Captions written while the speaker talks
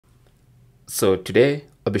So today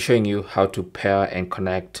I'll be showing you how to pair and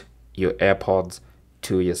connect your AirPods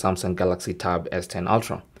to your Samsung Galaxy Tab S10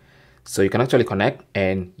 Ultra. So you can actually connect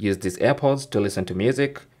and use these AirPods to listen to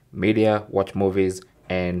music, media, watch movies,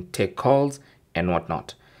 and take calls and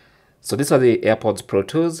whatnot. So these are the AirPods Pro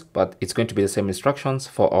 2s, but it's going to be the same instructions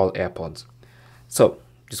for all AirPods. So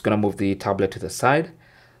just going to move the tablet to the side.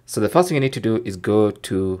 So the first thing you need to do is go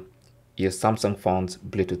to your Samsung phone's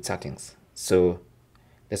Bluetooth settings. So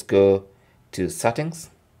let's go to settings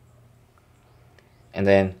and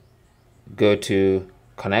then go to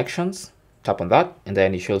connections, tap on that, and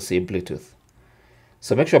then you should see Bluetooth.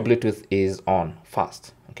 So make sure Bluetooth is on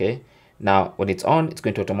first. Okay, now when it's on, it's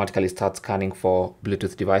going to automatically start scanning for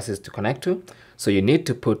Bluetooth devices to connect to. So you need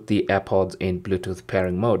to put the AirPods in Bluetooth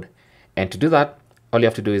pairing mode, and to do that, all you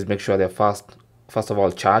have to do is make sure they're first of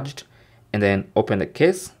all charged, and then open the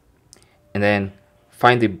case, and then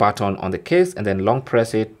find the button on the case and then long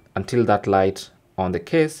press it until that light on the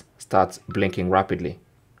case starts blinking rapidly.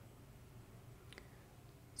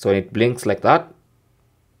 So when it blinks like that,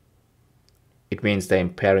 it means they're in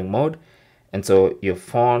pairing mode, and so your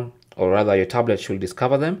phone, or rather your tablet, should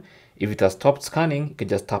discover them. If it has stopped scanning, you can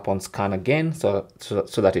just tap on scan again so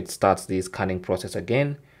that it starts the scanning process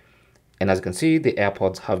again. And as you can see, the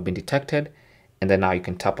AirPods have been detected, and then now you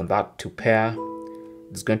can tap on that to pair.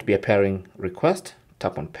 There's going to be a pairing request.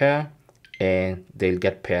 Tap on pair and they'll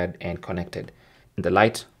get paired and connected. And the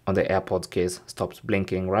light on the AirPods case stops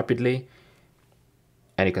blinking rapidly,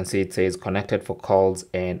 and you can see it says connected for calls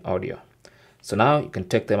and audio. So now you can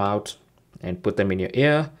take them out and put them in your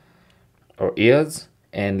ear or ears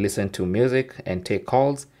and listen to music and take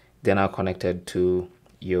calls. They're now connected to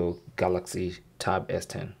your Galaxy Tab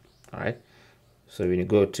S10. All right, so when you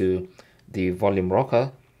go to the volume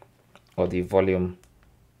rocker or the volume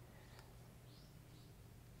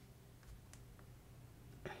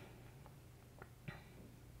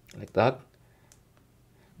like that,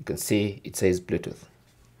 you can see it says Bluetooth.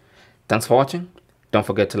 Thanks for watching. Don't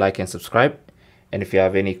forget to like and subscribe. And if you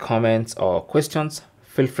have any comments or questions,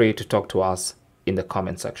 feel free to talk to us in the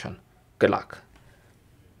comment section. Good luck.